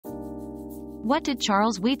What did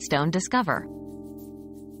Charles Wheatstone discover?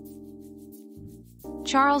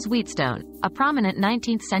 Charles Wheatstone, a prominent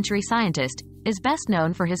 19th-century scientist, is best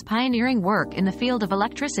known for his pioneering work in the field of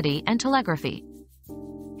electricity and telegraphy.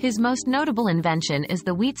 His most notable invention is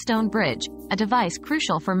the Wheatstone bridge, a device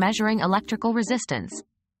crucial for measuring electrical resistance.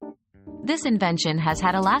 This invention has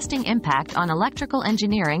had a lasting impact on electrical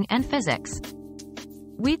engineering and physics.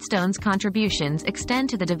 Wheatstone's contributions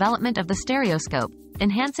extend to the development of the stereoscope,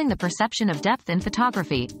 enhancing the perception of depth in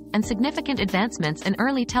photography, and significant advancements in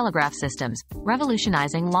early telegraph systems,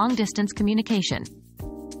 revolutionizing long-distance communication.